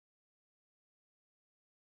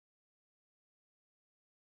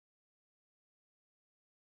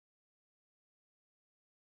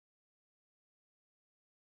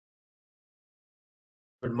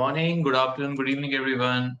Good morning, good afternoon, good evening,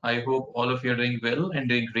 everyone. I hope all of you are doing well and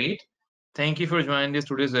doing great. Thank you for joining this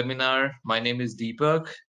today's webinar. My name is Deepak,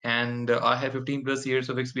 and I have 15 plus years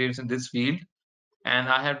of experience in this field. And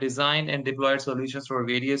I have designed and deployed solutions for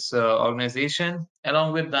various organizations.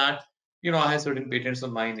 Along with that, I have certain patents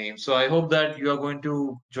on my name. So I hope that you are going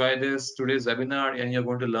to enjoy this today's webinar and you're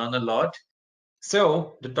going to learn a lot.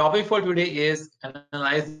 So the topic for today is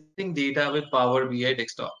analyzing data with Power BI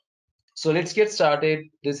Desktop. So let's get started.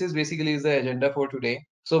 This is basically is the agenda for today.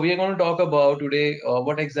 So we are going to talk about today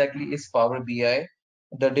what exactly is Power BI,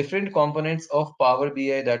 the different components of Power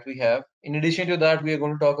BI that we have. In addition to that, we are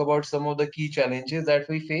going to talk about some of the key challenges that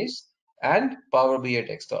we face and Power BI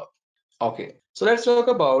Desktop. Okay, so let's talk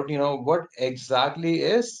about what exactly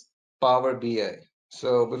is Power BI.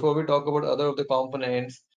 So before we talk about other of the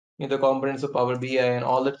components, the components of Power BI and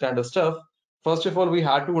all that kind of stuff, first of all, we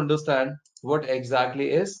had to understand what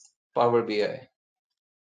exactly is Power BI.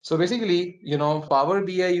 So basically, Power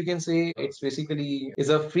BI, you can say it's basically is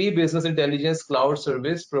a free business intelligence cloud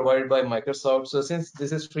service provided by Microsoft. So since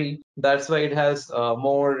this is free, that's why it has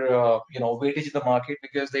more, weightage in the market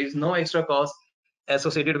because there is no extra cost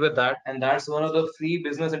associated with that. And that's one of the free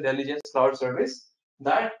business intelligence cloud service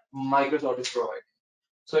that Microsoft is providing.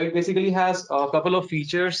 So it basically has a couple of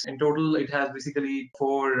features. In total, it has basically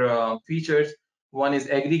four features. One is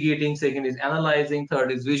aggregating, second is analyzing,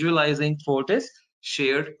 third is visualizing, fourth is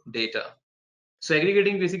shared data. So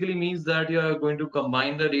aggregating basically means that you are going to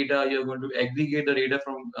combine the data, you're going to aggregate the data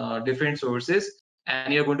from different sources,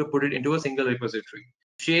 and you're going to put it into a single repository.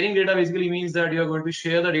 Sharing data basically means that you're going to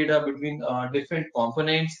share the data between different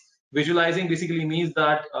components. Visualizing basically means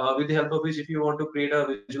that with the help of which, if you want to create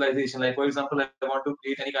a visualization, like for example, I want to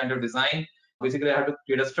create any kind of design. Basically, I have to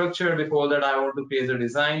create a structure. Before that, I want to create a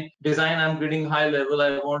design. I'm creating high level.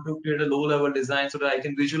 I want to create a low level design so that I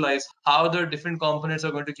can visualize how the different components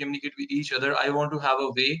are going to communicate with each other. I want to have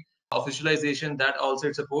a way of visualization that also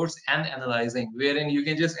it supports and analyzing, wherein you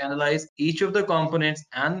can just analyze each of the components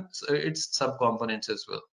and its subcomponents as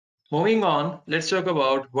well. Moving on, let's talk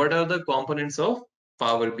about what are the components of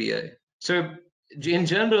Power BI. So in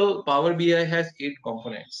general, Power BI has 8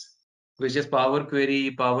 components, which is Power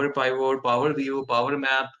Query, Power Pivot, Power View, Power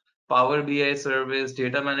Map, Power BI Service,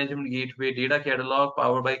 Data Management Gateway, Data Catalog,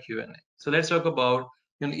 Power by Q&A. So let's talk about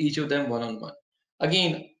each of them one on one.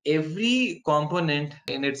 Again, every component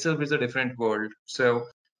in itself is a different world. So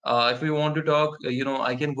if we want to talk,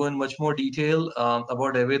 I can go in much more detail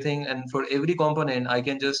about everything, and for every component, I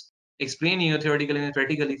can just explain you theoretically and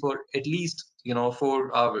practically for at least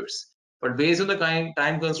 4 hours. But based on the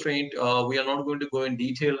time constraint, we are not going to go in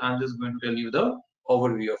detail. I'm just going to tell you the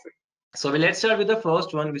overview of it. So let's start with the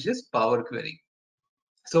first one, which is Power Query.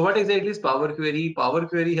 So what exactly is Power Query? Power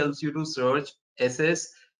Query helps you to search, assess,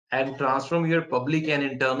 and transform your public and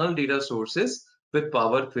internal data sources with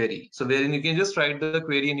Power Query. So wherein you can just write the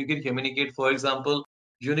query and you can communicate. For example,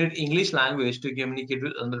 you need English language to communicate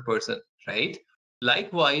with another person, right?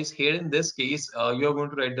 Likewise, here in this case, you are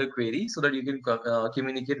going to write the query so that you can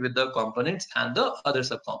communicate with the components and the other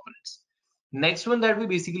subcomponents. Next one that we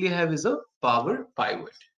basically have is a Power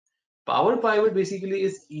Pivot. Power Pivot basically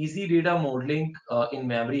is easy data modeling in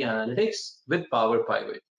memory analytics with Power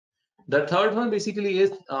Pivot. The third one basically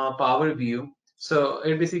is Power View. So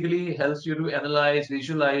it basically helps you to analyze,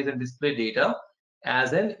 visualize, and display data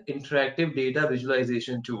as an interactive data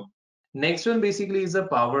visualization tool. Next one basically is a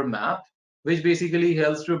Power Map, which basically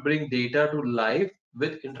helps to bring data to life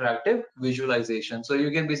with interactive visualization. So you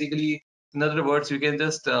can basically, in other words, you can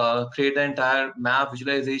just create the entire map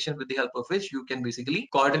visualization with the help of which you can basically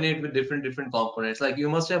coordinate with different components. Like you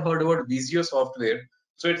must have heard about Visio software.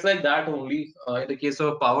 So it's like that only. In the case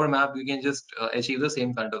of Power Map, you can just achieve the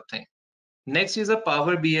same kind of thing. Next is a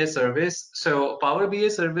Power BI service. So Power BI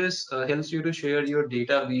service helps you to share your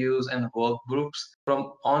data views and work groups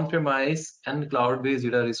from on-premise and cloud-based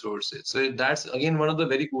data resources. So that's again one of the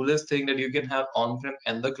very coolest thing that you can have on-prem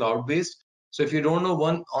and the cloud-based. So if you don't know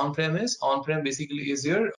one on-premise, on-prem basically is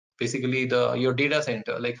your data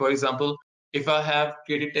center. Like for example, if I have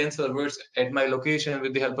created 10 servers at my location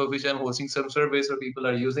with the help of which I'm hosting some service or people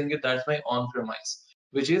are using it, that's my on-premise,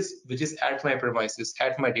 which is at my premises,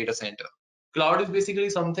 at my data center. Cloud is basically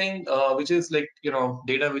something which is like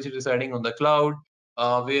data which is residing on the cloud,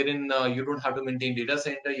 wherein you don't have to maintain data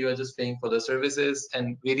center. You are just paying for the services,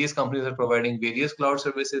 and various companies are providing various cloud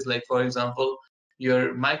services. Like for example,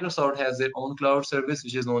 your Microsoft has their own cloud service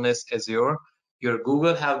which is known as Azure. Your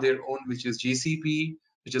Google have their own, which is GCP,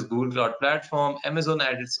 which is Google Cloud Platform. Amazon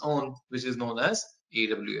had its own, which is known as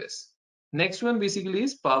AWS. Next one basically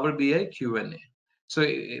is Power BI Q&A. So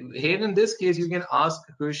here in this case, you can ask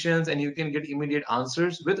questions and you can get immediate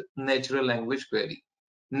answers with natural language query.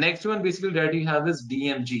 Next one basically that you have is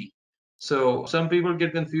DMG. So some people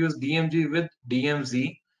get confused DMG with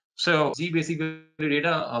DMZ. So DMZ basically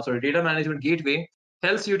data management gateway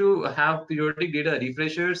helps you to have periodic data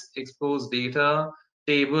refreshers, expose data,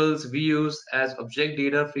 tables, views as object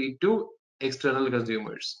data feed to external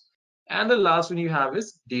consumers. And the last one you have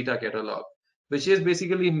is data catalog, which is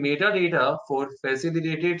basically metadata for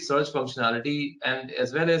facilitated search functionality, and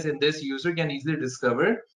as well as in this user can easily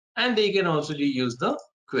discover and they can also reuse the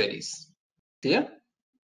queries. Yeah.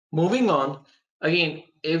 Moving on, again,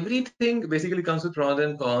 everything basically comes with pros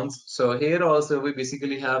and cons. So here also we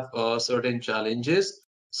basically have certain challenges.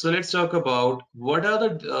 So let's talk about what are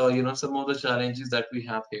the some of the challenges that we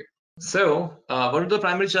have here. So, one of the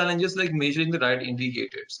primary challenges like measuring the right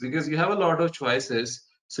indicators, because you have a lot of choices.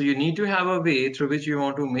 So you need to have a way through which you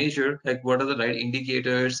want to measure like what are the right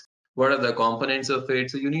indicators, what are the components of it.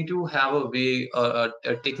 So you need to have a way, a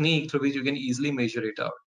technique through which you can easily measure it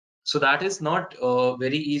out. So that is not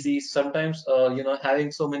very easy. Sometimes, having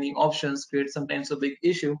so many options creates sometimes a big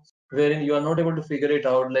issue wherein you are not able to figure it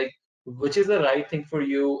out, like which is the right thing for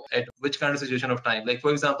you at which kind of situation of time. Like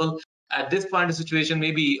for example, at this point of situation,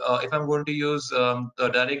 maybe if I'm going to use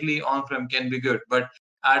directly on-prem can be good, but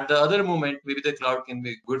at the other moment, maybe the cloud can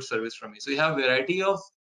be good service for me. So you have a variety of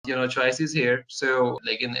choices here. So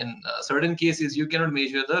like in certain cases, you cannot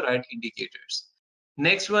measure the right indicators.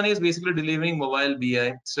 Next one is basically delivering mobile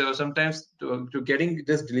BI. So sometimes to getting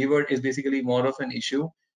this delivered is basically more of an issue,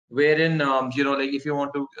 wherein like if you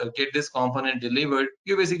want to get this component delivered,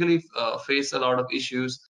 you basically face a lot of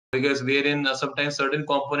issues because wherein sometimes certain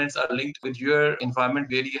components are linked with your environment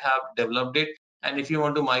where you have developed it, and if you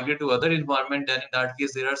want to migrate to other environment, then in that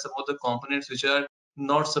case there are some of the components which are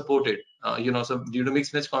not supported. So due to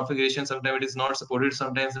mixed match configuration, sometimes it is not supported.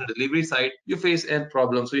 Sometimes in the delivery side you face a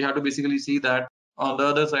problem, so you have to basically see that on the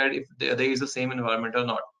other side if there is the same environment or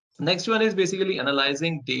not. Next one is basically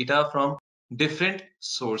analyzing data from different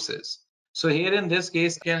sources. So here in this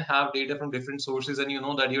case, you can have data from different sources and you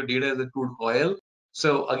know that your data is a crude oil.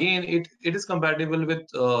 So again, it is compatible with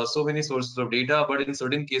so many sources of data, but in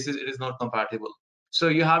certain cases, it is not compatible. So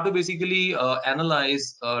you have to basically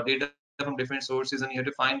analyze data from different sources and you have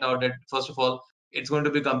to find out that, first of all, it's going to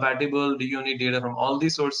be compatible. Do you need data from all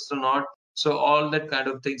these sources or not? So all that kind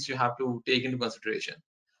of things you have to take into consideration.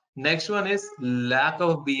 Next one is lack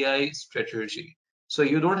of BI strategy. So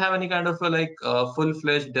you don't have any kind of a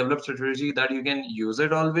full-fledged developed strategy that you can use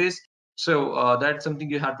it always. So that's something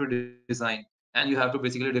you have to design and you have to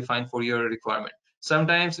basically define for your requirement.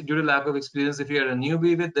 Sometimes due to lack of experience, if you're a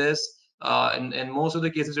newbie with this, in most of the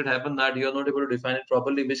cases it happens that you're not able to define it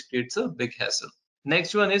properly, which creates a big hassle.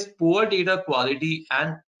 Next one is poor data quality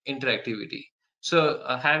and interactivity. So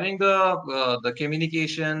having the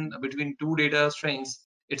communication between two data strings,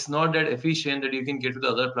 it's not that efficient that you can get to the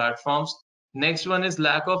other platforms. Next one is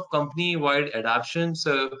lack of company-wide adoption.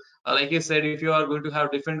 So like I said, if you are going to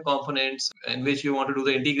have different components in which you want to do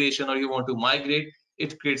the integration or you want to migrate,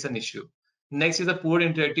 it creates an issue. Next is the poor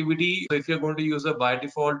interactivity. So if you're going to use a by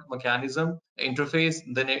default mechanism interface,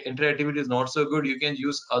 then interactivity is not so good. You can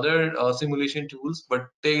use other simulation tools, but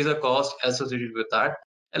there is a cost associated with that.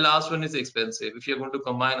 And last one is expensive. If you're going to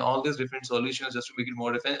combine all these different solutions just to make it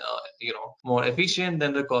more efficient,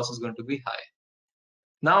 then the cost is going to be high.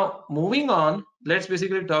 Now, moving on, let's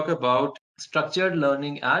basically talk about structured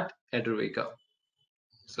learning at Edureka.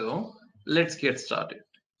 So let's get started.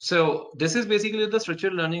 So this is basically the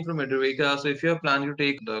structured learning from Edureka. So if you're planning to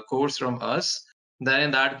take the course from us, then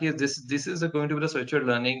in that case, this is going to be the structured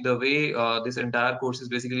learning. The way this entire course is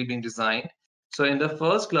basically being designed. So in the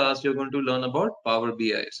first class, you're going to learn about Power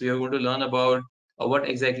BI. So you're going to learn about what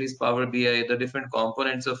exactly is Power BI, the different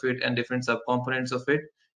components of it, and different subcomponents of it.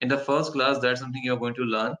 In the first class, that's something you're going to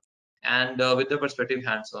learn, and with the perspective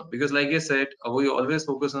hands-on. Because like I said, we always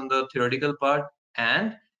focus on the theoretical part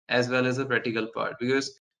and as well as the practical part,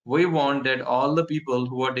 because we want that all the people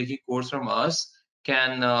who are taking course from us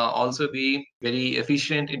can also be very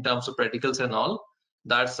efficient in terms of practicals and all.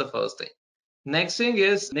 That's the first thing. Next thing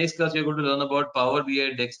is, next class you're going to learn about Power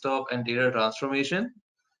BI desktop and data transformation.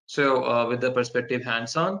 So with the perspective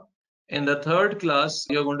hands-on. In the third class,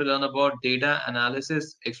 you're going to learn about data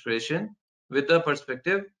analysis expression with the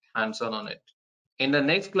perspective hands-on on it. In the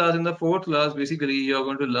next class, in the fourth class, basically you're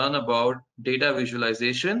going to learn about data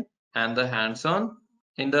visualization and the hands-on.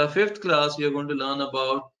 In the fifth class, you're going to learn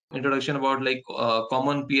about introduction about like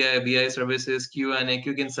common BI services, Q&A,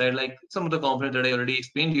 quick insight, like some of the components that I already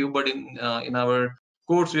explained to you. But in our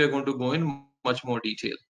course, we are going to go in much more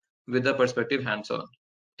detail with the perspective hands-on.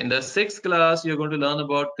 In the 6th class, you're going to learn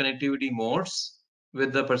about connectivity modes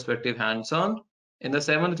with the perspective hands-on. In the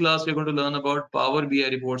 7th class, you're going to learn about Power BI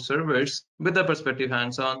report servers with the perspective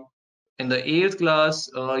hands-on. In the 8th class,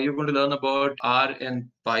 you're going to learn about R and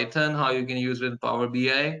Python, how you can use with Power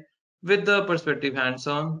BI with the perspective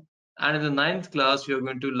hands-on. And in the 9th class, you're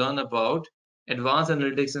going to learn about advanced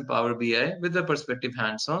analytics in Power BI with the perspective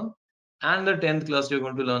hands-on. And the 10th class, you're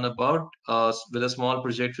going to learn about with a small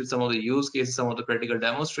project with some of the use cases, some of the practical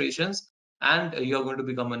demonstrations, and you're going to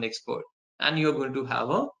become an expert. And you're going to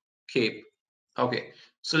have a cape. Okay,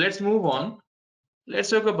 so let's move on.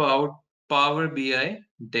 Let's talk about Power BI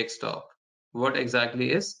Desktop. What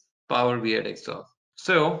exactly is Power BI Desktop?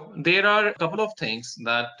 So there are a couple of things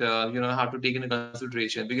that have to take into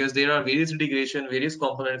consideration, because there are various integration, various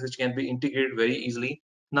components which can be integrated very easily.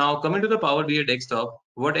 Now coming to the Power BI Desktop,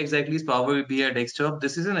 what exactly is Power BI Desktop?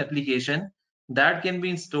 This is an application that can be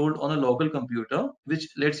installed on a local computer, which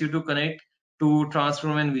lets you to connect to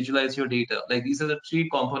transform and visualize your data. Like these are the three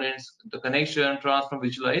components: the connection, transform,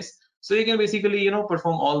 visualize. So you can basically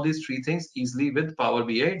perform all these three things easily with Power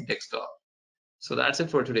BI Desktop. So that's it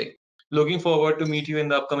for today. Looking forward to meet you in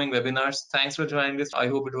the upcoming webinars. Thanks for joining this. I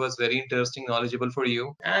hope it was very interesting, knowledgeable for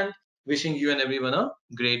you, and wishing you and everyone a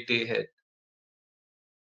great day ahead.